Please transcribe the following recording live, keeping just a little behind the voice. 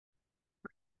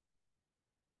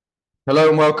Hello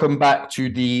and welcome back to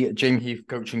the Jamie Heath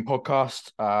Coaching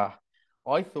Podcast. I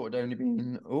thought it'd only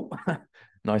been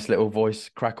nice little voice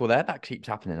crackle there. That keeps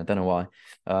happening. I don't know why.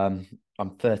 I'm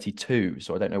 32,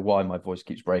 so I don't know why my voice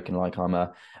keeps breaking like I'm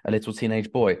a little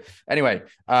teenage boy. Anyway,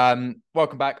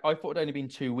 welcome back. I thought it'd only been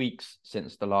 2 weeks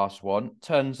since the last one.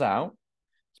 Turns out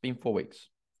it's been 4 weeks.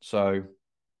 So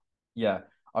yeah,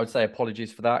 I would say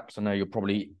apologies for that because I know you're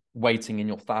probably waiting in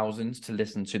your thousands to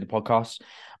listen to the podcast.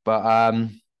 But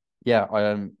yeah,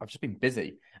 I've just been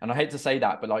busy, and I hate to say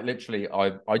that, but like literally,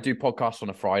 I do podcasts on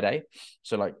a Friday,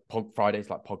 so like Friday's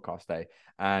like podcast day.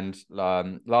 And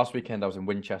last weekend I was in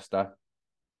Winchester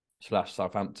slash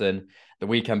Southampton. The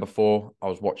weekend before I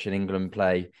was watching England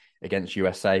play against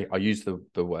USA. I use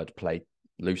the word play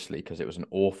loosely because it was an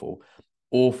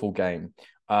awful game.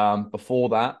 Before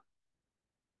that,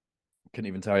 couldn't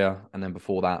even tell you, and then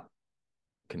before that,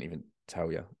 couldn't even tell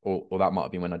you, or that might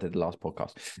have been when I did the last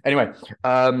podcast. Anyway,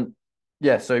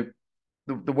 yeah, so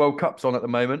the World Cup's on at the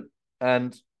moment,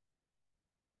 and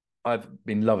I've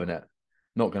been loving it.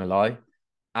 Not gonna lie,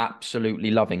 absolutely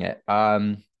loving it.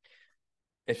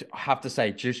 If I have to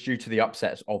say, just due to the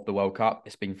upsets of the World Cup,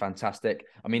 it's been fantastic.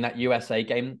 I mean, that USA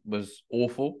game was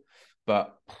awful,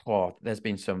 but there's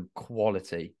been some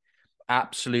quality,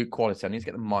 absolute quality. I need to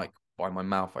get the mic by my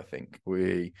mouth, I think.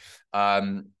 Because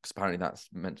apparently that's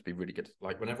meant to be really good.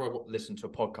 Like whenever I listen to a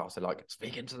podcast, I like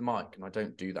speak into the mic, and I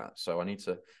don't do that. So I need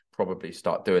to probably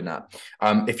start doing that.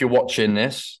 If you're watching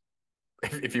this,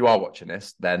 if you are watching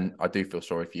this, then I do feel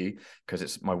sorry for you because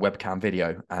it's my webcam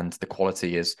video and the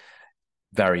quality is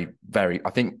very, very. I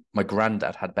think my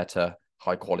granddad had better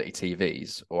high quality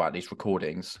TVs or at least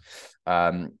recordings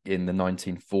in the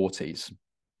 1940s.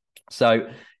 So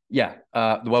yeah,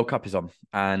 the World Cup is on,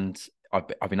 and I've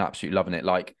been absolutely loving it.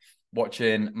 Like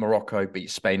watching Morocco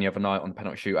beat Spain the other night on the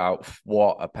penalty shootout.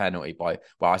 What a penalty by!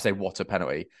 Well, I say what a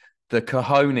penalty. The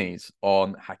cojones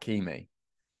on Hakimi,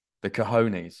 the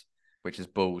cojones, which is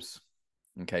balls,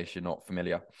 in case you're not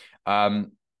familiar. I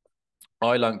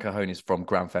learned cojones from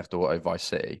Grand Theft Auto Vice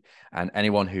City, and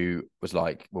anyone who was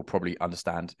like will probably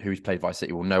understand who's played Vice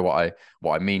City will know what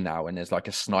I mean now. And there's like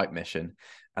a snipe mission,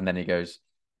 and then he goes,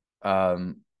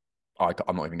 um,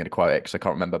 I'm not even going to quote it because I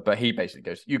can't remember, but he basically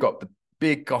goes, "You got the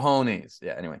big cojones."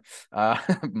 Yeah. Anyway,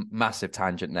 massive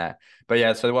tangent there, but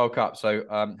yeah. So the World Cup. So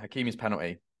Hakimi's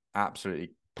penalty,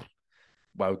 absolutely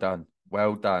well done,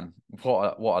 well done.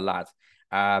 What a lad.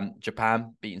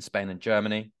 Japan beating Spain and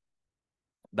Germany.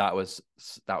 That was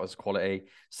quality.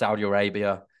 Saudi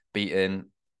Arabia beating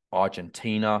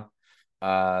Argentina.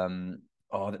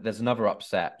 There's another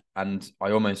upset, and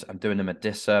I almost am doing them a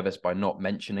disservice by not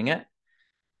mentioning it.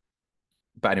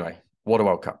 But anyway, what a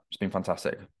World Cup! It's been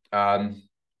fantastic.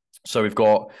 So we've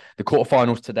got the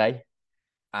quarterfinals today,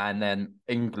 and then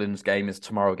England's game is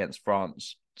tomorrow against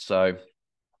France. So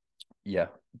yeah,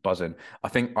 buzzing. I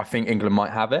think England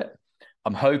might have it.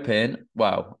 I'm hoping.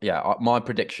 Well, yeah, my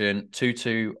prediction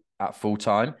 2-2 at full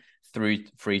time,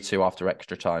 3-2 after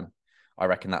extra time. I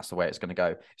reckon that's the way it's going to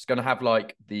go. It's going to have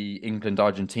like the England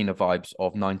Argentina vibes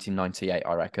of 1998.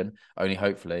 I reckon. Only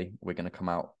hopefully we're going to come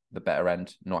out the better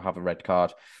end, not have a red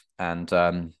card, and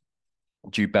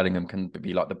Jude Bellingham can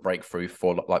be like the breakthrough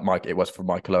for like Mike. It was for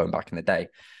Michael Owen back in the day.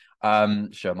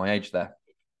 Show my age there.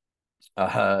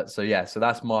 So yeah, so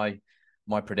that's my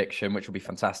prediction, which will be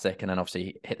fantastic. And then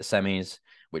obviously hit the semis,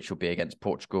 which will be against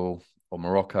Portugal or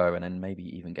Morocco, and then maybe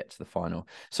even get to the final.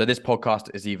 So this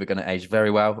podcast is either going to age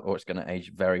very well or it's going to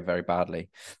age very, very badly.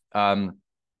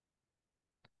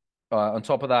 On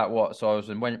top of that, so I was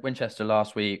in Winchester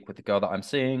last week with the girl that I'm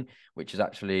seeing, which is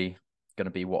actually going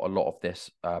to be what a lot of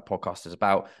this podcast is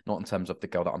about, not in terms of the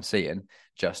girl that I'm seeing,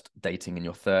 just dating in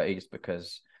your 30s,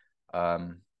 because I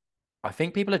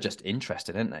think people are just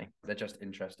interested, aren't they? They're just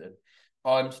interested.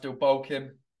 I'm still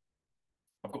bulking.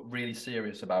 I've got really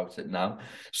serious about it now.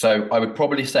 So I would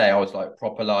probably say I was like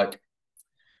proper, like,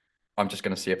 I'm just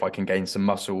going to see if I can gain some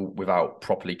muscle without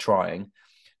properly trying.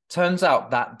 Turns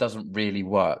out that doesn't really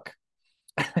work.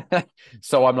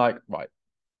 So I'm like, right,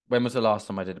 when was the last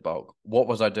time I did a bulk? What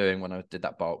was I doing when I did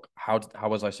that bulk? How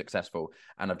was I successful?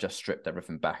 And I've just stripped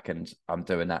everything back and I'm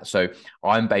doing that. So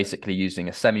I'm basically using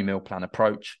a semi-meal plan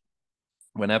approach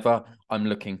whenever I'm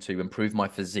looking to improve my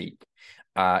physique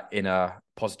in a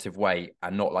positive way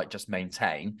and not like just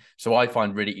maintain. So I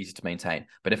find really easy to maintain.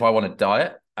 But if I want to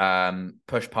diet,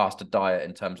 push past a diet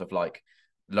in terms of like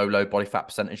low body fat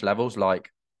percentage levels, like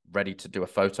ready to do a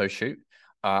photo shoot,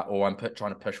 or I'm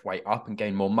trying to push weight up and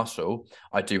gain more muscle,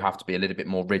 I do have to be a little bit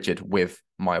more rigid with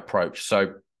my approach.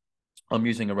 So I'm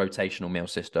using a rotational meal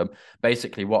system.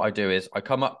 Basically, what I do is I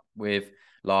come up with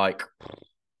like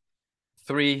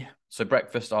So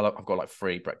breakfast, I've got like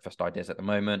 3 breakfast ideas at the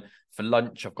moment. For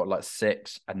lunch, I've got like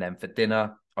 6. And then for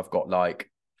dinner, I've got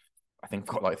like, I think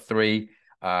I've got like 3.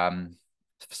 For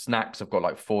snacks, I've got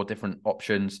like 4 different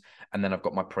options. And then I've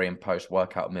got my pre and post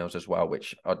workout meals as well,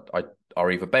 which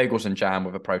are either bagels and jam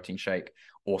with a protein shake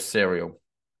or cereal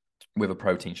with a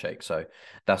protein shake. So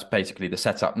that's basically the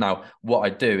setup. Now, what I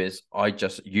do is I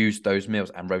just use those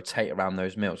meals and rotate around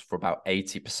those meals for about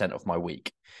 80% of my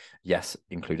week. Yes,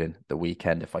 including the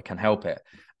weekend if I can help it.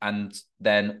 And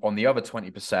then on the other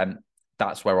 20%,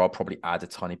 that's where I'll probably add a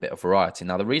tiny bit of variety.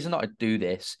 Now, the reason that I do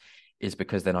this is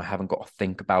because then I haven't got to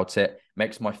think about it.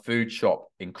 Makes my food shop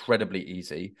incredibly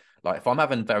easy. Like if I'm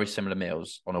having very similar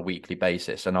meals on a weekly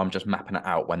basis and I'm just mapping it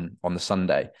out when on the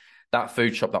Sunday, that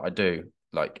food shop that I do,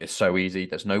 like, it's so easy.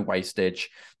 There's no wastage.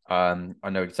 I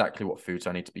know exactly what foods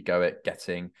I need to be get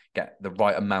the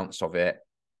right amounts of it.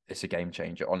 It's a game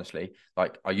changer, honestly.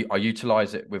 Like I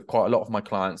utilize it with quite a lot of my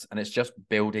clients, and it's just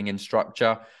building in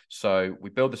structure. So we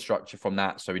build the structure from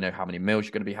that, so we know how many meals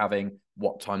you're going to be having,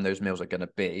 what time those meals are going to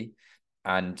be,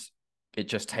 and it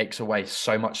just takes away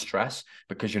so much stress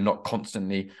because you're not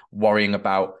constantly worrying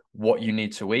about what you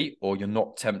need to eat, or you're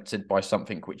not tempted by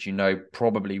something which you know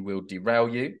probably will derail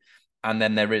you. And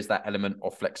then there is that element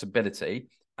of flexibility,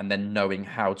 and then knowing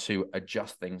how to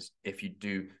adjust things if you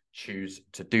do choose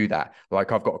to do that.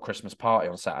 Like I've got a Christmas party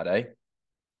on Saturday.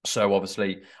 So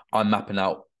obviously I'm mapping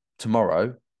out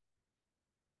tomorrow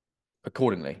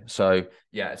accordingly. So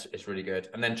yeah, it's really good.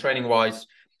 And then training wise,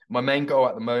 my main goal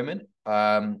at the moment,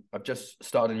 I've just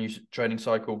started a new training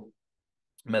cycle,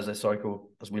 mesocycle,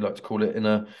 as we like to call it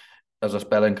as us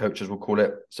Belen coaches will call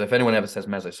it. So if anyone ever says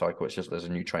mesocycle, it's just there's a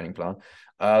new training plan.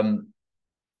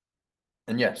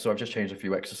 And yeah, so I've just changed a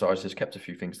few exercises, kept a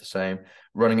few things the same.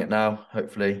 Running it now,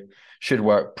 hopefully, should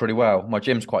work pretty well. My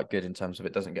gym's quite good in terms of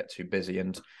it doesn't get too busy,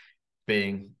 and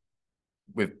being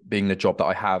the job that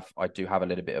I have, I do have a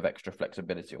little bit of extra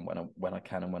flexibility on when I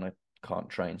can and when I can't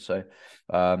train. So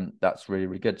that's really,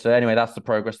 really good. So anyway, that's the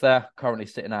progress there. Currently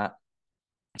sitting at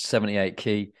 78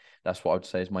 key. That's what I would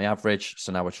say is my average.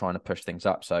 So now we're trying to push things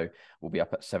up. So we'll be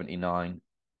up at 79,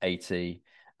 80,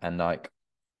 and like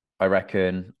I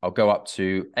reckon I'll go up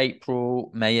to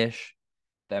April, Mayish.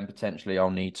 Then potentially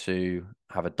I'll need to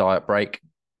have a diet break,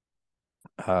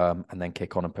 and then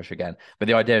kick on and push again. But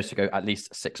the idea is to go at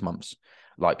least 6 months,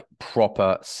 like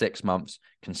proper 6 months,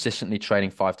 consistently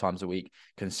training 5 times a week,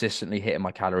 consistently hitting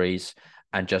my calories,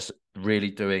 and just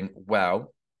really doing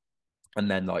well. And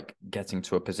then like getting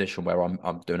to a position where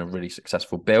I'm doing a really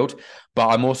successful build. But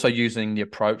I'm also using the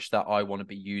approach that I want to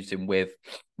be using with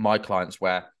my clients,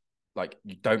 where like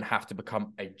you don't have to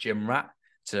become a gym rat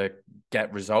to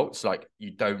get results. Like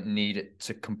you don't need it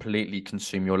to completely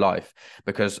consume your life,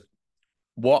 because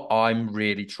what I'm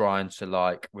really trying to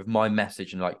like with my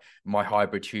message and like my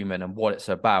hybrid human and what it's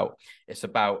about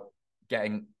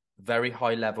getting very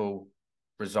high level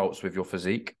results with your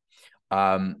physique,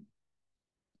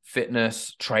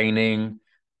 fitness, training,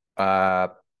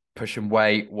 pushing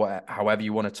weight, however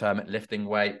you want to term it, lifting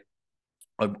weight.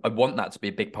 I want that to be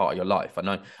a big part of your life. And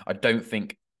I don't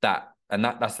think that, and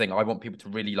that's the thing, I want people to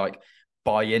really like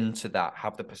buy into that,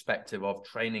 have the perspective of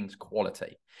training's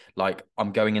quality. Like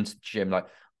I'm going into the gym, like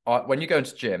when you go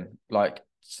into the gym, like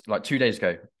 2 days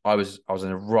ago, I was in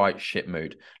a right shit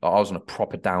mood. Like I was on a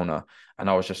proper downer, and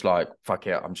I was just like, fuck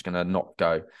it, I'm just gonna not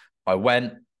go. I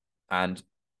went, and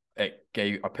I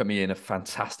put me in a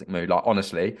fantastic mood. Like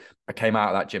honestly, I came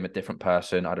out of that gym a different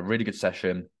person. I had a really good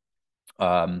session.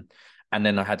 And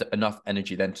then I had enough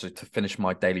energy then to finish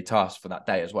my daily tasks for that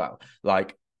day as well.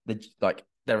 Like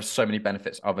there are so many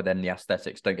benefits other than the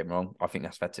aesthetics. Don't get me wrong. I think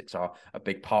aesthetics are a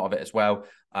big part of it as well.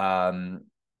 And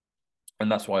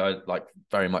that's why I like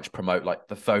very much promote like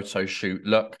the photo shoot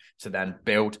look to then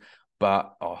build.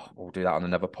 But we'll do that on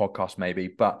another podcast maybe.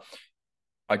 But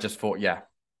I just thought, yeah,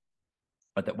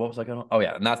 what was I going on? Oh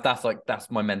yeah, and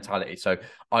that's my mentality. So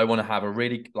I want to have a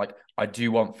really like I do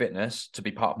want fitness to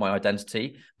be part of my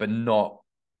identity, but not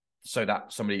so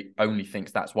that somebody only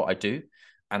thinks that's what I do.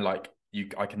 And like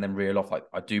I can then reel off like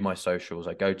I do my socials,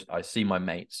 I see my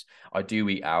mates, I do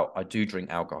eat out, I do drink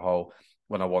alcohol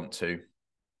when I want to.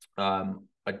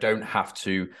 I don't have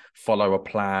to follow a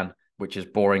plan which is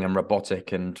boring and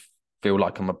robotic and feel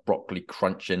like I'm a broccoli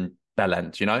crunching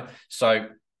bellend, you know? So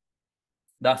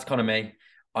that's kind of me.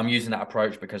 I'm using that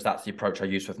approach because that's the approach I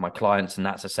use with my clients. And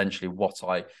that's essentially what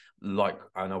I like.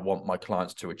 And I want my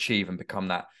clients to achieve and become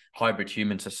that hybrid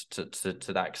human to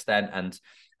that extent. And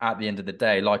at the end of the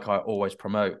day, like I always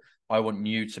promote, I want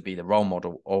you to be the role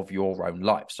model of your own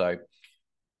life. So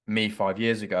me 5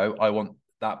 years ago, I want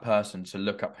that person to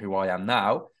look up who I am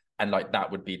now and like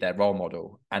that would be their role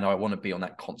model. And I want to be on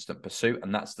that constant pursuit.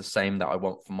 And that's the same that I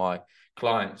want for my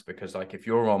clients, because like if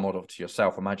you're a role model to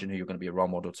yourself, imagine who you're going to be a role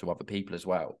model to other people as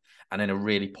well, and in a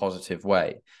really positive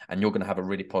way. And you're going to have a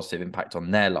really positive impact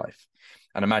on their life.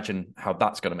 And imagine how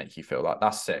that's going to make you feel. Like,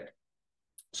 that's sick.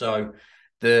 So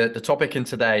the topic in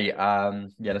today,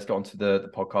 let's go on to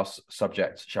the podcast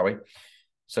subject, shall we?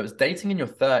 So it's dating in your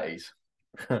 30s.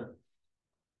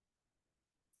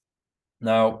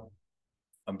 Now,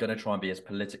 I'm going to try and be as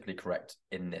politically correct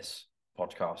in this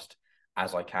podcast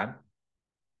as I can.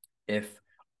 If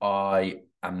I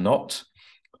am not,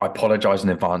 I apologize in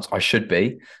advance. I should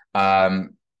be. But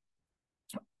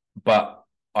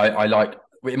I like,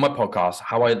 in my podcast,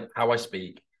 how I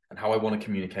speak and how I want to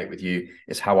communicate with you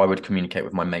is how I would communicate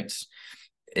with my mates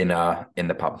in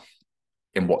the pub,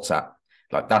 in WhatsApp.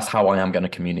 Like, that's how I am going to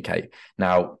communicate.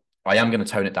 Now, I am going to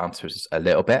tone it down to a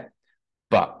little bit,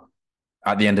 but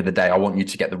at the end of the day, I want you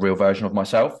to get the real version of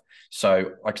myself.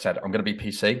 So, like I said, I'm going to be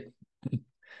PC.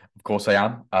 Of course I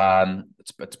am.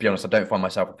 But to be honest, I don't find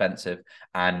myself offensive,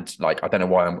 and like I don't know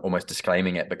why I'm almost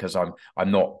disclaiming it, because I'm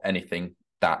not anything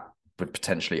that would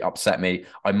potentially upset me.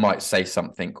 I might say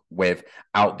something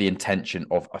without the intention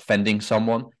of offending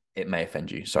someone. It may offend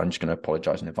you, so I'm just going to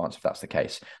apologize in advance if that's the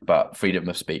case. But freedom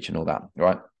of speech and all that,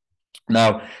 right?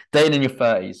 Now, dating in your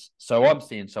 30s. So I'm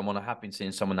seeing someone. I have been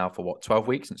seeing someone now for 12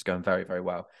 weeks, and it's going very, very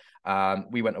well.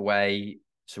 We went away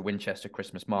to Winchester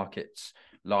Christmas markets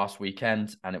last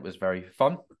weekend, and it was very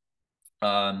fun.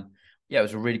 It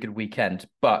was a really good weekend.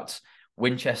 But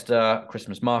Winchester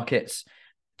Christmas markets,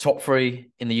 top 3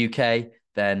 in the UK,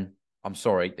 then I'm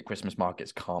sorry, the Christmas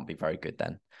markets can't be very good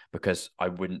then, because I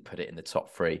wouldn't put it in the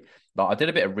top 3. But I did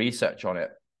a bit of research on it,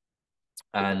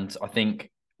 and I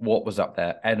think what was up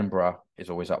there, Edinburgh is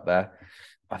always up there.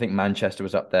 I think Manchester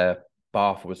was up there.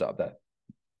 Bath was up there.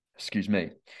 Excuse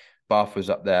me. Bath was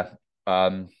up there.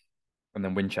 And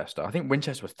then Winchester. I think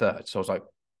Winchester was 3rd. So I was like,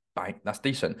 bang, that's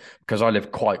decent. Because I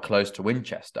live quite close to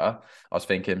Winchester, I was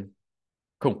thinking,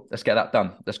 cool, let's get that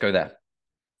done. Let's go there.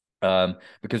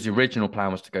 Because the original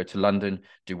plan was to go to London,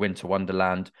 do Winter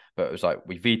Wonderland, but it was like,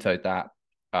 we vetoed that.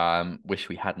 Wish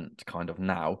we hadn't, kind of,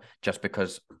 now, just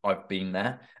because I've been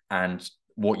there, and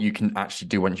what you can actually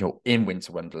do when you're in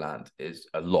Winter Wonderland is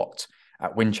a lot.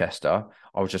 At Winchester,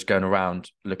 I was just going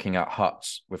around looking at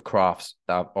huts with crafts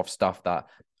of stuff that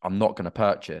I'm not going to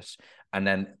purchase. And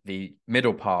then the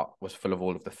middle part was full of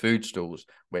all of the food stalls,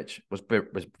 which was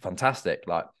fantastic.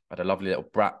 Like, I had a lovely little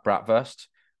bratwurst.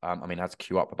 I had to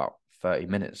queue up about 30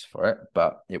 minutes for it,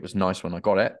 but it was nice when I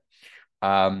got it.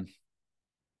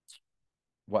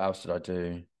 What else did I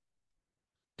do?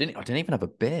 I didn't even have a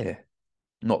beer.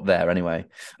 Not there anyway.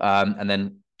 And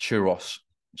then churros,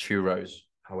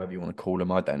 however you want to call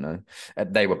them, I don't know.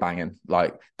 They were banging.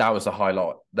 Like, that was the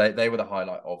highlight. They were the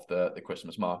highlight of the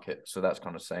Christmas market. So that's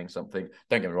kind of saying something.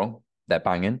 Don't get me wrong, they're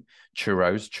banging.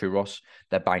 Churros,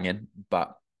 they're banging.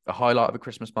 But the highlight of a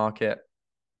Christmas market,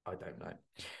 I don't know.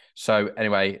 So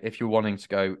anyway, if you're wanting to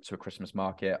go to a Christmas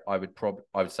market, I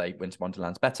would say Winter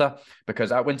Wonderland's better,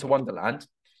 because at Winter Wonderland,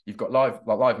 you've got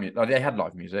live music. They had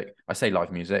live music. I say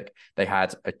live music. They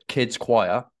had a kids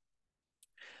choir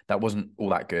that wasn't all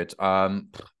that good. I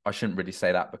shouldn't really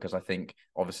say that, because I think,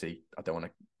 obviously, I don't want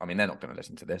to. I mean, they're not going to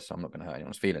listen to this, so I'm not going to hurt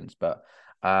anyone's feelings. But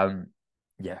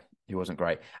he wasn't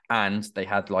great. And they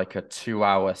had like a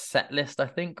 2-hour set list, I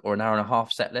think, or an hour and a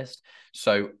half set list.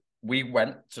 So we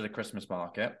went to the Christmas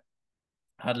market,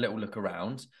 had a little look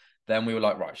around. Then we were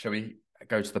like, right, shall we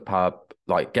go to the pub,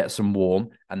 like get some warm,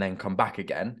 and then come back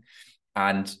again?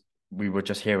 And we were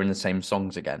just hearing the same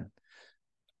songs again.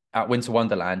 At Winter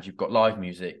Wonderland, you've got live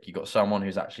music. You've got someone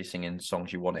who's actually singing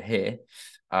songs you want to hear,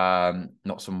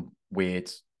 not some weird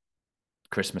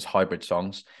Christmas hybrid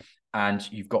songs. And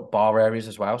you've got bar areas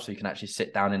as well, so you can actually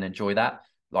sit down and enjoy that.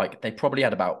 Like, they probably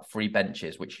had about 3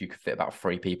 benches, which you could fit about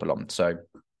 3 people on. So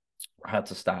I had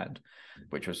to stand,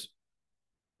 which was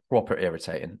proper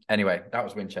irritating. Anyway, that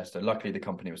was Winchester. Luckily, the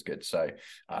company was good, so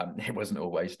it wasn't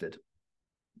all wasted.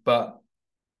 But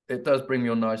it does bring me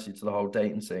on nicely to the whole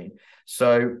dating scene.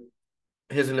 So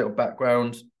here's a little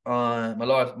background. My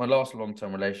last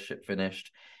long-term relationship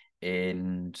finished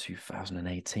in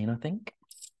 2018, I think.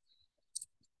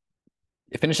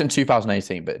 It finished in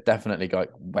 2018, but it definitely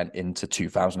went into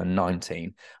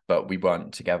 2019, but we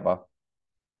weren't together.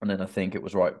 And then I think it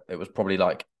was probably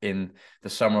like in the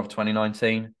summer of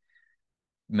 2019,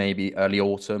 maybe early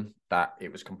autumn, that it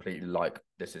was completely like,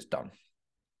 this is done.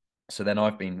 So then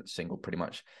I've been single pretty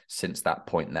much since that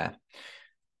point there.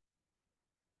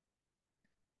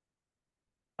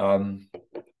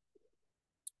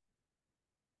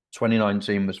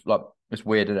 2019 was like, it's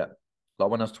weird, isn't it? Like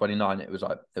when I was 29, it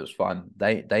was fine.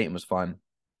 Dating was fine.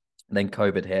 Then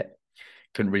COVID hit.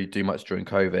 Couldn't really do much during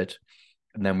COVID.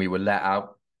 And then we were let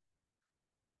out.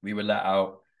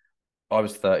 I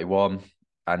was 31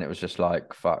 and it was just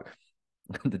like, fuck.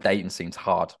 The dating seems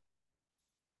hard.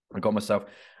 I got myself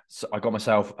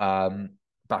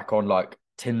back on like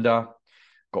Tinder,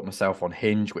 got myself on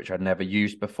Hinge, which I'd never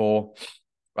used before.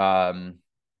 What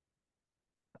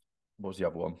was the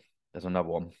other one? There's another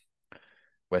one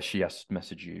where she has to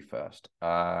message you first.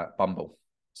 Bumble.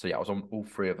 So yeah, I was on all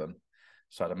three of them.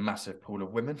 So I had a massive pool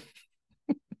of women.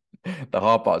 The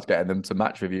hard part is getting them to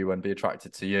match with you and be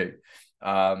attracted to you.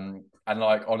 And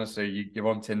like honestly, you're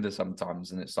on Tinder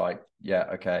sometimes, and it's like, yeah,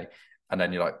 okay, and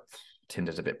then you're like,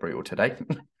 Tinder's a bit brutal today.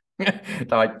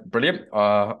 Like, brilliant.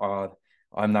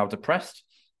 I'm now depressed.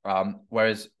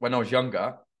 Whereas when I was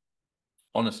younger,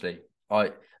 honestly,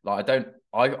 I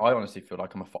honestly feel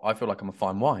like I feel like I'm a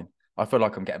fine wine. I feel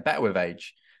like I'm getting better with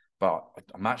age, but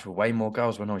I matched with way more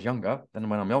girls when I was younger than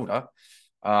when I'm older.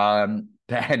 But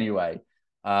anyway,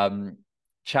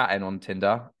 chatting on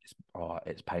Tinder,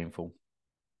 it's painful.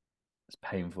 It's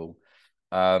painful.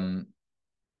 Um,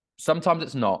 Sometimes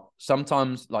it's not.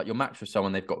 Sometimes, like you'll match with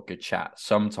someone, they've got good chat.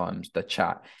 Sometimes the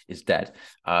chat is dead.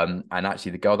 And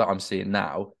actually, the girl that I'm seeing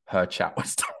now, her chat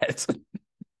was dead.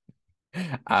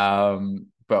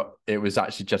 But it was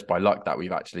actually just by luck that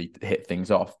we've actually hit things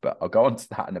off. But I'll go on to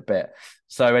that in a bit.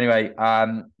 So anyway,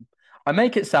 I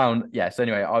make it sound So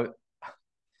anyway,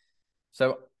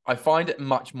 I find it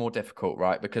much more difficult,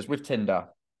 right? Because with Tinder,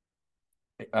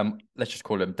 let's just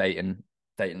call them dating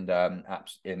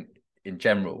apps in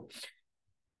general.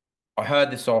 I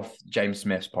heard this off James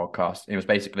Smith's podcast. It was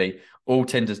basically all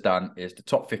Tinder's done is the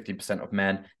top 15% of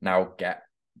men now get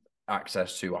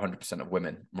access to 100% of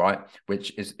women, right?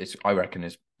 Which is I reckon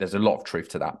there's a lot of truth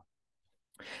to that.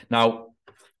 Now,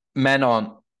 men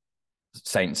aren't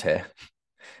saints here,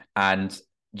 and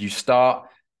you start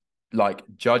like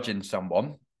judging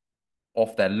someone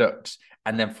off their looks,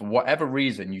 and then for whatever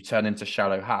reason you turn into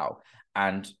Shallow Hal.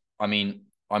 And I mean,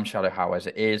 I'm Shallow Hal as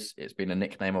it is. It's been a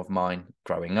nickname of mine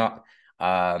growing up.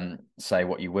 Say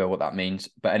what you will, what that means.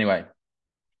 But anyway,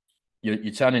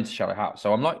 you turn into Shallow Hal.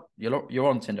 So I'm like, you're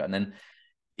on Tinder, and then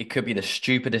it could be the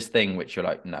stupidest thing, which you're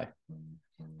like, no.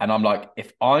 And I'm like,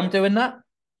 if I'm doing that,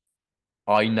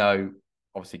 I know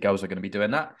obviously girls are going to be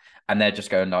doing that. And they're just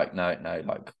going like, no,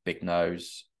 like big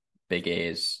nose, big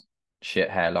ears, shit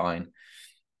hairline,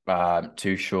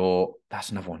 too short. That's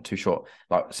another one, too short.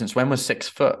 Like, since when was 6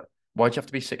 foot? Why'd you have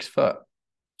to be 6 foot?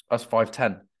 That's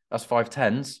 5'10". That's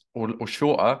 5'10s or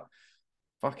shorter.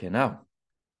 Fucking hell.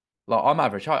 Like, I'm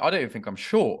average height. I don't even think I'm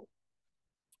short.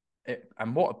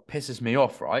 And what pisses me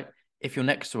off, right? If you're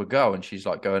next to a girl and she's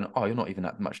like going, oh, you're not even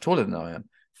that much taller than I am.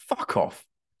 Fuck off.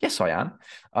 Yes, I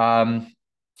am.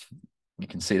 You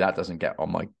can see that doesn't get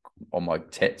on my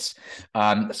tits.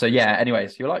 So yeah,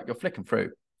 anyways, you're flicking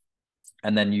through.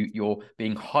 And then you're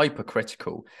being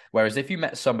hypercritical. Whereas if you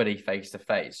met somebody face to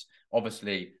face,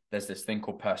 obviously there's this thing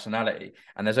called personality,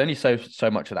 and there's only so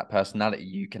much of that personality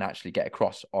you can actually get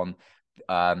across on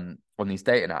these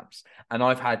dating apps. And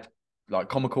I've had like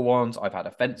comical ones, I've had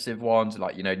offensive ones,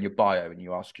 like, you know, in your bio and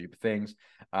you ask stupid things.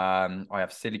 I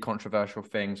have silly controversial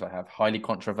things, I have highly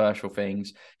controversial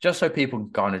things, just so people can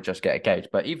kind of just get engaged.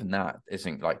 But even that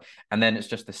isn't like, and then it's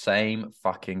just the same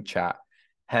fucking chat.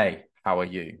 Hey, how are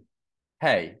you?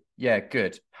 Hey, yeah,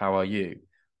 good. How are you?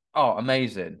 Oh,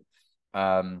 amazing.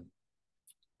 Um,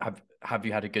 have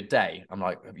you had a good day? I'm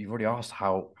like, you've already asked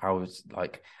how's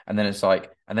like, and then it's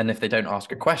like, and then if they don't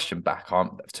ask a question back,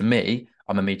 to me,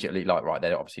 I'm immediately like, right,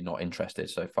 they're obviously not interested,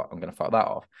 so I'm gonna fuck that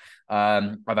off.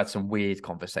 I've had some weird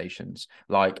conversations.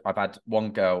 Like, I've had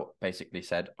one girl basically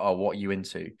said, "Oh, what are you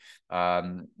into?"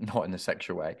 Not in a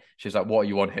sexual way. She's like, "What are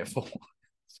you on here for?"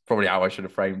 It's probably how I should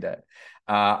have framed it.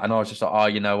 And I was just like, oh,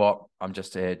 you know what? I'm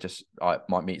just here. I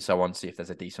might meet someone, see if there's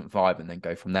a decent vibe, and then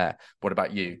go from there. What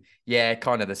about you? Yeah,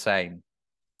 kind of the same.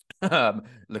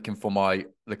 Looking for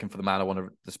the man I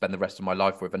want to spend the rest of my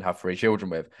life with and have 3 children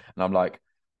with. And I'm like,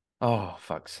 oh,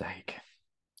 fuck's sake.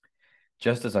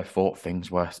 Just as I thought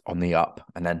things were on the up,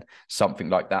 and then something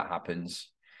like that happens,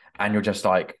 and you're just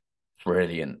like,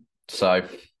 brilliant. So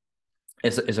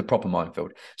it's a proper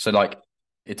minefield. So like,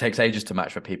 it takes ages to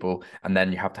match with people, and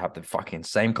then you have to have the fucking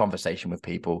same conversation with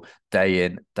people day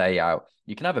in, day out.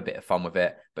 You can have a bit of fun with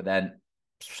it, but then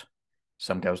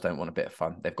some girls don't want a bit of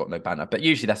fun. They've got no banter. But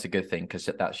usually that's a good thing, because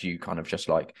that's you kind of just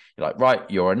like, you're like, right,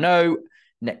 you're a no.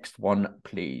 Next one,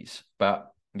 please.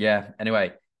 But yeah,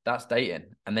 anyway, that's dating.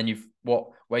 And then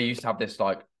where you used to have this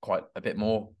like quite a bit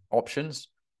more options,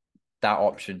 that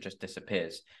option just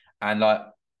disappears. And like,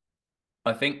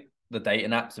 I think the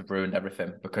dating apps have ruined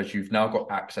everything because you've now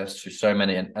got access to so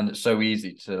many, and it's so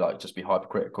easy to like just be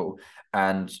hypercritical.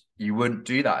 And you wouldn't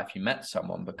do that if you met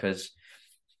someone, because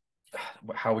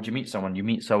how would you meet someone? You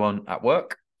meet someone at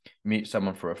work, you meet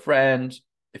someone for a friend.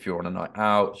 If you're on a night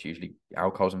out, it's usually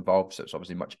alcohol's involved, so it's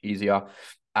obviously much easier.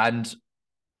 And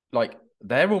like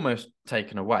they're almost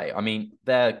taken away. I mean,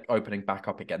 they're opening back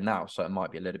up again now, so it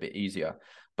might be a little bit easier.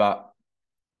 But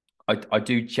I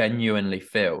do genuinely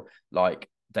feel like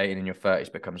dating in your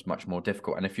 30s becomes much more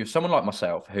difficult. And if you're someone like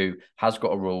myself who has got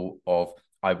a rule of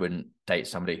I wouldn't date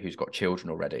somebody who's got children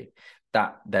already,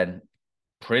 that then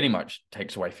pretty much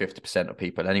takes away 50% of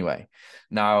people anyway.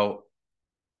 Now,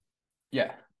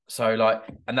 yeah. So like,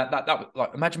 and that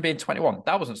like, imagine being 21.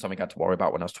 That wasn't something I had to worry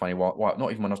about when I was 21. Well,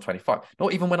 not even when I was 25.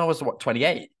 Not even when I was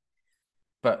 28.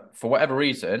 But for whatever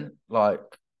reason, like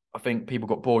I think people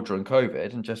got bored during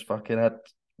COVID and just fucking had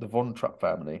the Von Trapp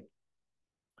family.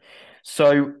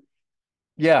 So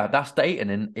yeah, that's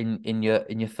dating in your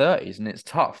 30s, and it's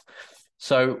tough.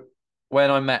 So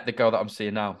when I met the girl that I'm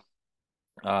seeing now,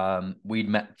 we'd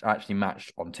actually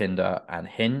matched on Tinder and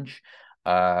Hinge.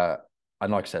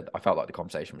 And like I said, I felt like the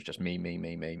conversation was just me,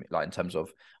 like in terms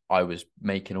of I was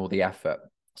making all the effort.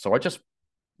 So I just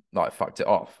like fucked it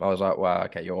off. I was like, well,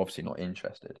 okay, you're obviously not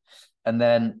interested. And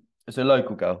then it's a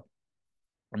local girl.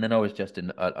 And then I was just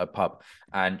in a pub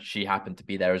and she happened to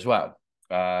be there as well.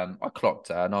 I clocked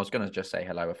her and I was gonna just say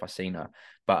hello if I seen her,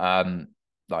 but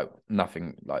like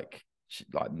nothing. She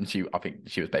I think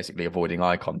she was basically avoiding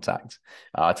eye contact.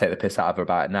 I take the piss out of her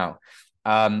about it now.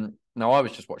 Now I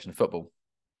was just watching football,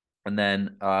 and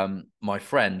then my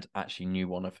friend actually knew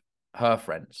one of her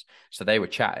friends, so they were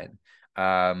chatting.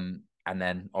 And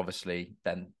then obviously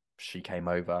then she came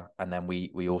over, and then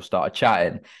we all started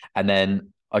chatting, and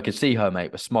then I could see her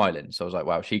mate was smiling, so I was like,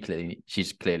 wow,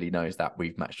 she's clearly knows that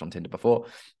we've matched on Tinder before.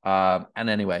 And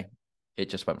anyway, it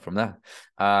just went from there.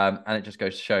 And it just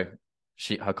goes to show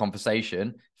her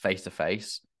conversation face to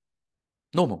face,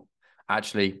 normal,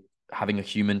 actually having a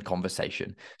human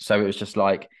conversation. So it was just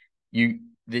like you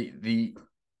the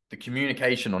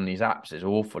communication on these apps is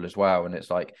awful as well. And it's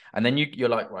like, and then you're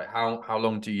like, right, how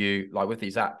long do you like with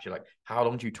these apps? You're like, how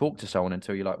long do you talk to someone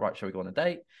until you're like, right, shall we go on a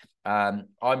date? I'm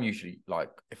usually like,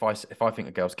 if I think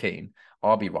a girl's keen,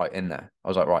 I'll be right in there. I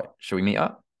was like, right, shall we meet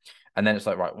up? And then it's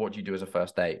like, right, what do you do as a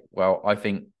first date? Well, I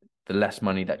think the less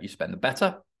money that you spend, the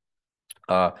better.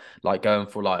 Like going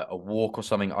for like a walk or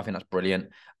something, I think that's brilliant.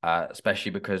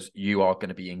 Especially because you are going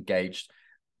to be engaged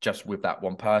just with that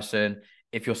one person.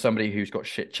 If you're somebody who's got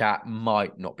shit chat,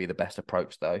 might not be the best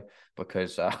approach though,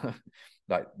 because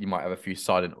like you might have a few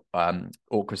silent,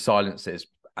 awkward silences,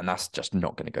 and that's just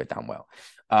not going to go down well.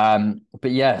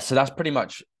 But yeah, so that's pretty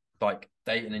much like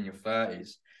dating in your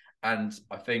 30s, and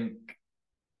I think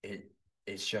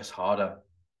it's just harder.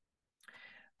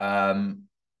 I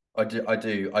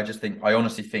just think, I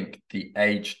honestly think the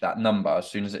age, that number,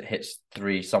 as soon as it hits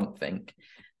three something,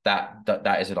 that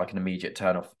is like an immediate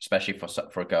turn off, especially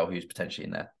for a girl who's potentially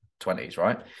in their 20s,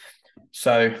 right?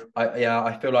 So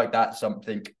I feel like that's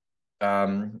something,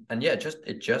 and yeah,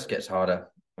 it just gets harder.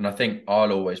 And I think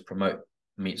I'll always promote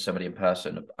meet somebody in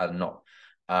person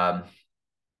um,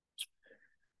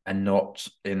 and not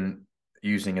in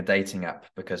using a dating app,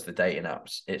 because the dating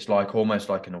apps, it's like almost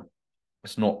like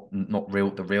it's not real,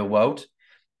 the real world.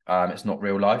 It's not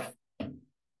real life,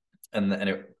 and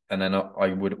then I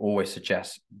would always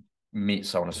suggest meet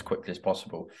someone as quickly as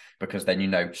possible, because then you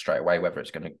know straight away whether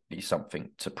it's going to be something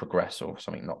to progress or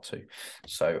something not to.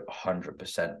 So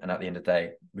 100%. And at the end of the day,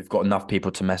 we've got enough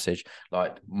people to message.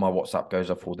 Like my WhatsApp goes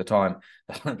off all the time.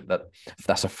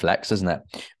 That's a flex, isn't it?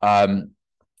 But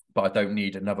I don't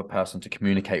need another person to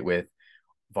communicate with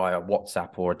via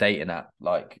WhatsApp or a dating app.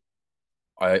 Like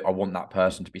I want that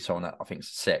person to be someone that I think is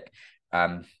sick.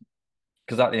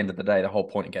 Because at the end of the day, the whole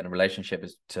point of getting a relationship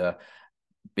is to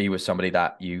be with somebody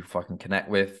that you fucking connect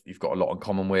with, you've got a lot in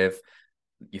common with,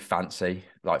 you fancy.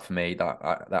 Like for me, that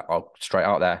I'll straight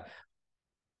out there,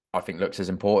 I think looks is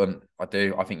important. I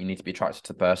do. I think you need to be attracted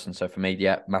to the person. So for me,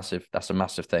 yeah, massive. That's a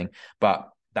massive thing. But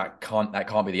that can't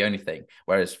be the only thing.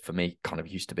 Whereas for me, kind of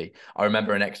used to be. I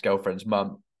remember an ex-girlfriend's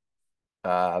mum.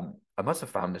 I must have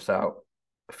found this out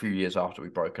a few years after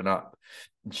we'd broken up.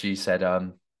 And she said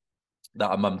that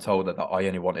her mum told her that I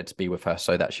only wanted to be with her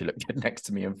so that she looked good next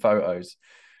to me in photos.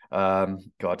 God,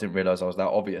 I didn't realize I was that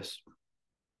obvious.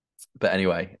 But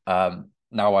anyway,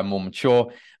 now I'm more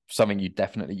mature. Something you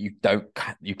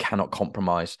cannot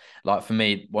compromise. Like for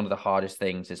me, one of the hardest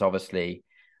things is obviously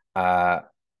part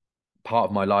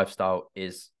of my lifestyle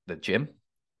is the gym,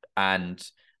 and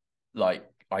like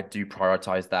I do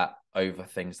prioritize that over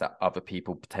things that other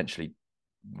people potentially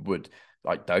would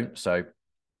like don't. So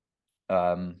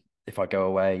if I go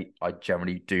away, I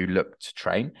generally do look to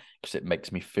train because it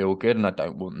makes me feel good, and I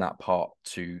don't want that part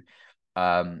to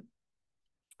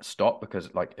stop,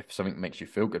 because like if something makes you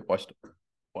feel good,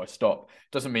 why stop?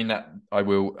 Doesn't mean that I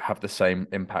will have the same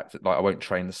impact. Like I won't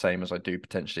train the same as I do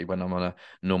potentially when I'm on a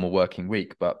normal working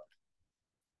week, but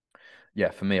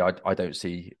yeah, for me, I don't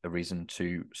see a reason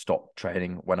to stop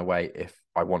training when away if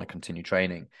I want to continue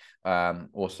training.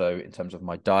 Also, in terms of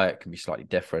my diet, can be slightly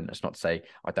different. It's not to say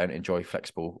I don't enjoy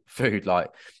flexible food. Like,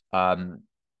 I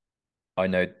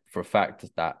know for a fact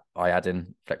that I add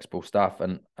in flexible stuff,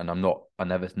 and I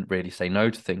never really say no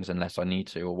to things unless I need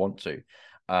to or want to.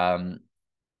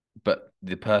 But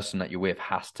the person that you're with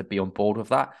has to be on board with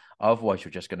that. Otherwise,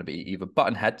 you're just going to be either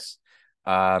button heads,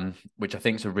 which I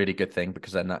think is a really good thing,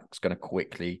 because then that's going to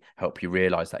quickly help you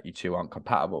realize that you two aren't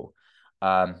compatible,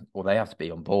 or they have to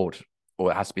be on board,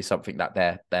 or it has to be something that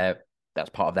that's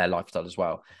part of their lifestyle as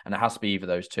well, and it has to be either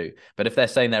those two. But if they're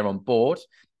saying they're on board,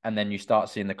 and then you start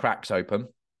seeing the cracks open,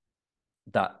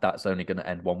 that's only going to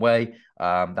end one way.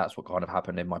 That's what kind of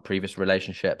happened in my previous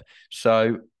relationship.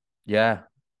 So yeah,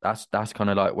 that's kind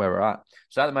of like where we're at.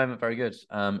 So at the moment, very good.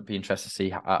 Be interested to see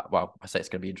how, well, I say it's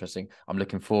going to be interesting. I'm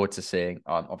looking forward to seeing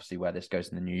obviously where this goes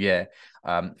in the new year.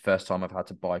 First time I've had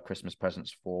to buy Christmas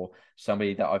presents for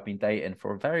somebody that I've been dating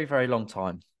for a very, very long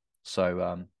time.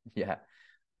 So yeah.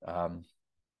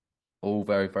 All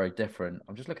very, very different.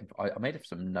 I'm just looking for, I made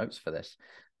some notes for this.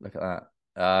 Look at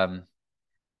that.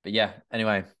 But yeah,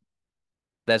 anyway,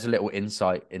 there's a little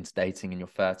insight into dating in your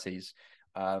 30s.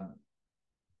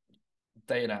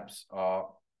 Dating apps are,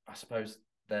 I suppose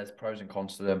there's pros and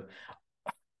cons to them.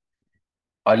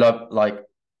 I love, like,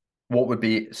 what would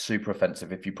be super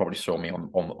offensive if you probably saw me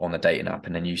on the dating app,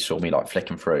 and then you saw me like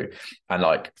flicking through, and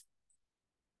like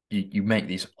you make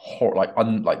these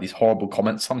these horrible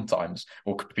comments sometimes,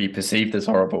 or could be perceived as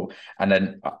horrible, and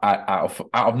then out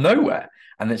of nowhere,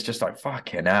 and it's just like,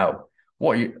 fucking hell,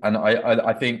 what are you? And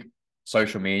I think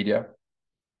social media,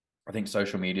 I think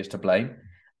social media is to blame,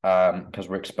 because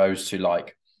we're exposed to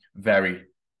like very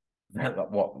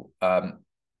what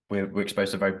we're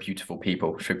exposed to very beautiful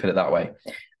people, should we put it that way?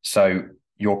 So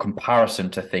your comparison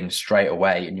to things straight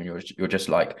away, and you're just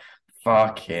like,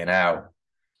 fucking hell.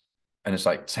 And it's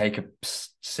like,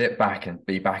 sit back and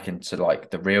be back into like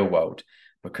the real world,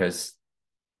 because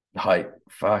like,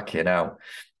 fucking hell.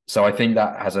 So I think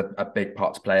that has a big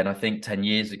part to play. And I think 10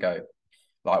 years ago,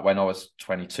 like when I was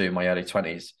 22, my early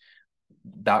 20s,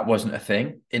 that wasn't a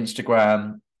thing.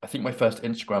 Instagram, I think my first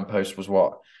Instagram post was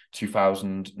what,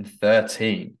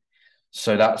 2013.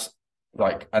 So that's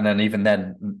like, and then even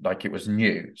then, like, it was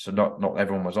new. So not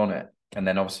everyone was on it. And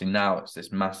then obviously now it's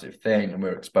this massive thing, and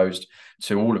we're exposed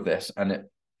to all of this, and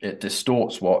it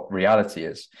distorts what reality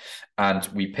is. And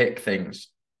we pick things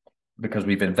because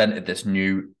we've invented this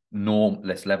new norm,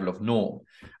 this level of norm.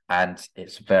 And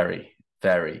it's very,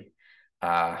 very,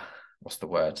 what's the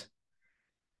word?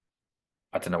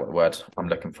 I don't know what the word I'm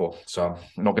looking for. So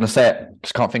I'm not going to say it.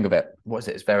 Just can't think of it. What is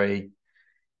it? It's very,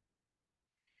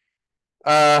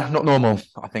 not normal,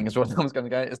 I think is what I was going to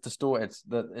go. It's distorted.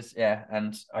 It's, yeah.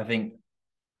 And I think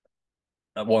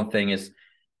one thing is,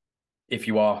 if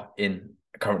you are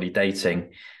currently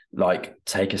dating, like,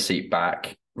 take a seat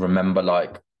back. Remember,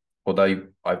 like, although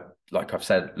I've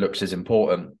said, looks is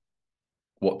important,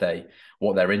 what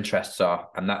their interests are,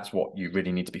 and that's what you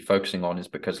really need to be focusing on, is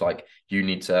because like you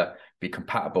need to be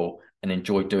compatible and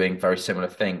enjoy doing very similar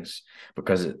things,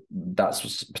 because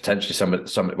that's potentially some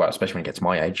well, especially when you get to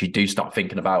my age, you do start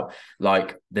thinking about,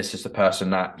 like, this is the person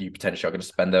that you potentially are going to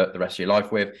spend the rest of your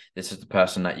life with, this is the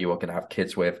person that you are going to have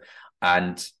kids with,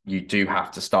 and you do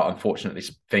have to start, unfortunately,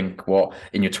 think what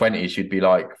in your 20s you'd be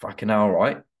like, fucking hell, all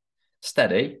right,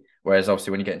 steady. Whereas obviously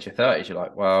when you get into your 30s, you're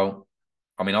like, well,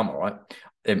 I mean, I'm all right.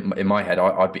 In my head,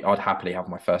 I'd happily have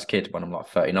my first kid when I'm like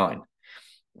 39.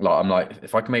 Like, I'm like,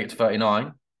 if I can make it to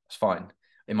 39, it's fine.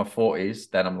 In my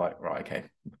 40s, then I'm like, right, okay,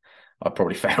 I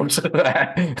probably failed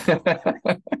there.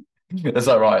 It's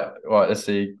like, right, let's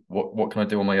see, what can I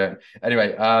do on my own?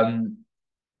 Anyway,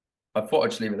 I thought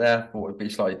I'd just leave it there. Thought it'd be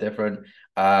slightly different.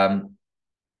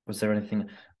 Was there anything?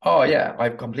 Oh yeah,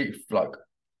 I've completely like.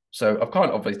 So I've kind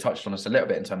of obviously touched on this a little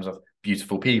bit in terms of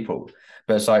beautiful people,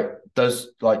 but it's like,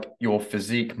 does like your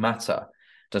physique matter?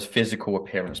 Does physical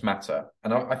appearance matter?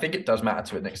 And I think it does matter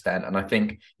to an extent. And I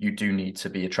think you do need to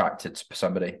be attracted to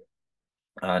somebody.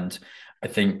 And I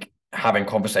think having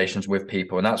conversations with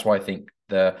people, and that's why I think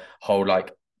the whole,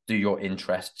 like, do your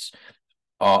interests,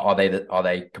 are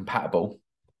they compatible?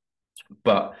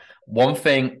 But one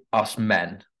thing us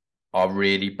men are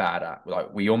really bad at,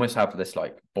 like, we almost have this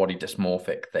like body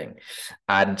dysmorphic thing,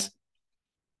 and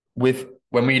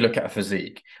when we look at a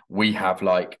physique, we have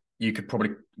like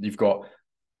you've got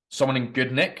someone in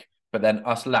good nick, but then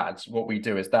us lads, what we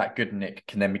do is that good nick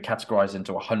can then be categorized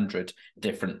into 100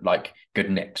 different like good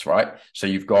nicks, right? So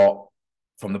you've got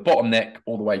from the bottom neck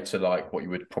all the way to like what you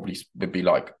would be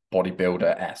like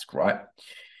bodybuilder-esque, right?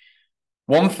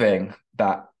 One thing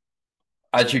that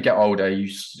as you get older, you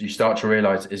start to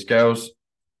realize is girls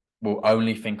will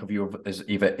only think of you as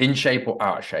either in shape or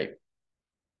out of shape.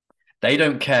 They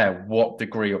don't care what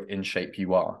degree of in shape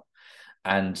you are.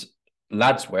 And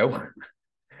lads will.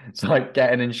 It's like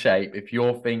getting in shape. If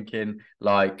you're thinking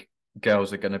like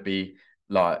girls are going to be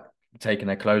like taking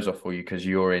their clothes off for you because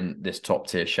you're in this top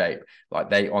tier shape, like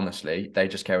they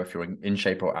just care if you're in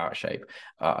shape or out of shape.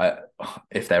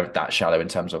 If they're that shallow in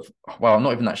terms of, well,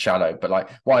 not even that shallow, but like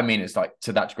what I mean is like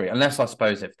to that degree, unless I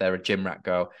suppose if they're a gym rat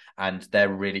girl and they're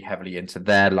really heavily into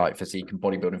their like physique and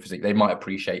bodybuilding physique, they might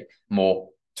appreciate more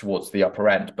towards the upper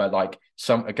end. But like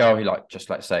a girl who like just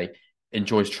let's say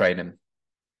enjoys training,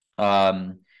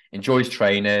 enjoys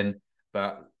training,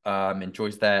 but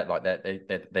enjoys they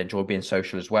enjoy being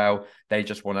social as well. They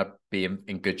just want to be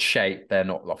in good shape. They're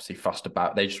not obviously fussed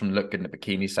about. They just want to look good in a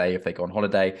bikini, say if they go on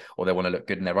holiday, or they want to look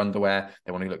good in their underwear.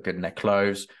 They want to look good in their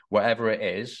clothes, whatever it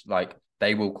is. Like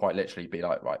they will quite literally be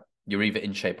like, right, you're either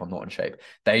in shape or not in shape.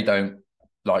 They don't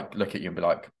like look at you and be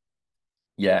like,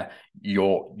 yeah,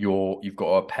 you've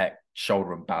got a pec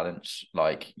shoulder imbalance.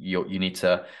 Like you need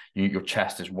to your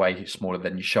chest is way smaller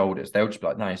than your shoulders. They'll just be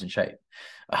like, no, he's in shape.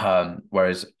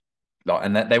 Whereas like,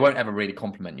 and they won't ever really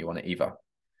compliment you on it either.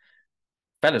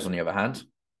 Fellas, on the other hand,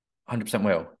 100%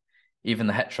 will. Even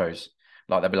the heteros,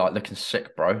 like they'll be like looking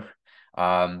sick, bro.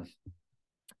 And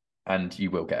you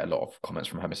will get a lot of comments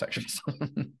from homosexuals.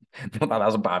 Not that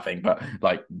that's a bad thing, but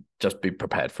like just be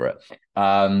prepared for it.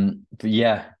 But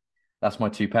yeah, that's my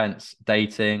 2 pence.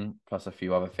 Dating plus a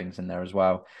few other things in there as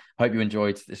well. Hope you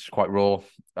enjoyed. This is quite raw.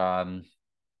 So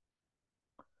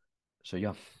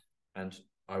yeah, and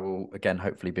I will again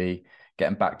hopefully be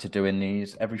getting back to doing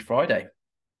these every Friday.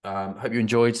 Hope you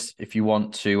enjoyed. If you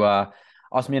want to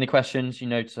ask me any questions,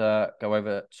 to go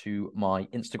over to my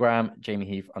Instagram,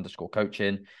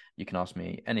 JamieHeath_coaching. You can ask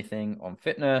me anything on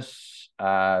fitness,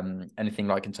 anything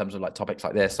like in terms of like topics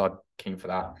like this. I'm keen for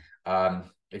that.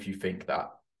 If you think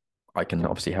that I can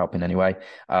obviously help in any way.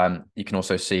 You can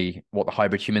also see what the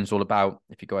Hybrid Human is all about.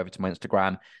 If you go over to my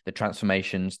Instagram, the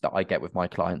transformations that I get with my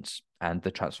clients and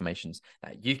the transformations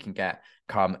that you can get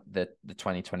come the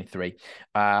 2023.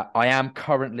 I'm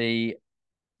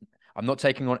not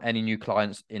taking on any new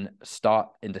clients in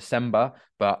December,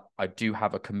 but I do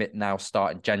have a commit now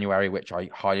start in January, which I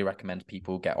highly recommend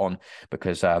people get on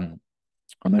because I'm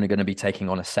only going to be taking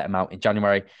on a set amount in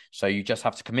January. So you just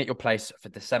have to commit your place for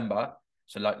December.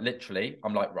 So like literally,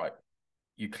 I'm like, right,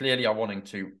 you clearly are wanting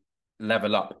to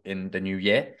level up in the new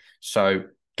year. So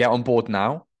get on board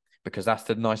now because that's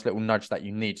the nice little nudge that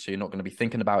you need. So you're not going to be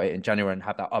thinking about it in January and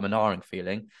have that and ahhing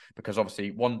feeling because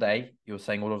obviously one day you're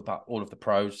saying all of the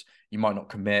pros, you might not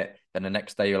commit. Then the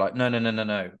next day you're like, no.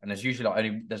 And there's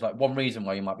usually there's like one reason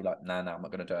why you might be like, no, I'm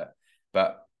not going to do it.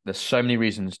 But there's so many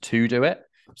reasons to do it.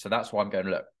 So that's why I'm going,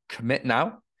 look, commit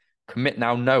now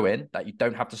knowing that you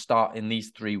don't have to start in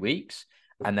these 3 weeks.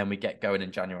 And then we get going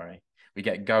in January. We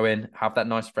get going, have that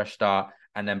nice fresh start.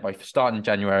 And then by starting in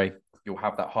January, you'll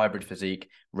have that hybrid physique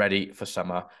ready for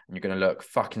summer. And you're going to look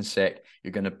fucking sick.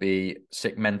 You're going to be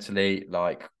sick mentally,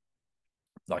 like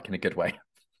in a good way.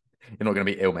 You're not going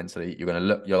to be ill mentally. You're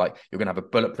going to have a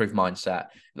bulletproof mindset.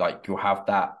 Like you'll have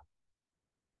that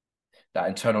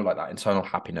internal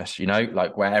happiness,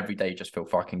 like where every day you just feel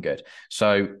fucking good.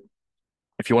 So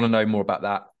if you want to know more about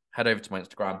that, head over to my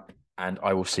Instagram. And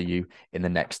I will see you in the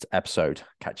next episode.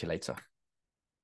 Catch you later.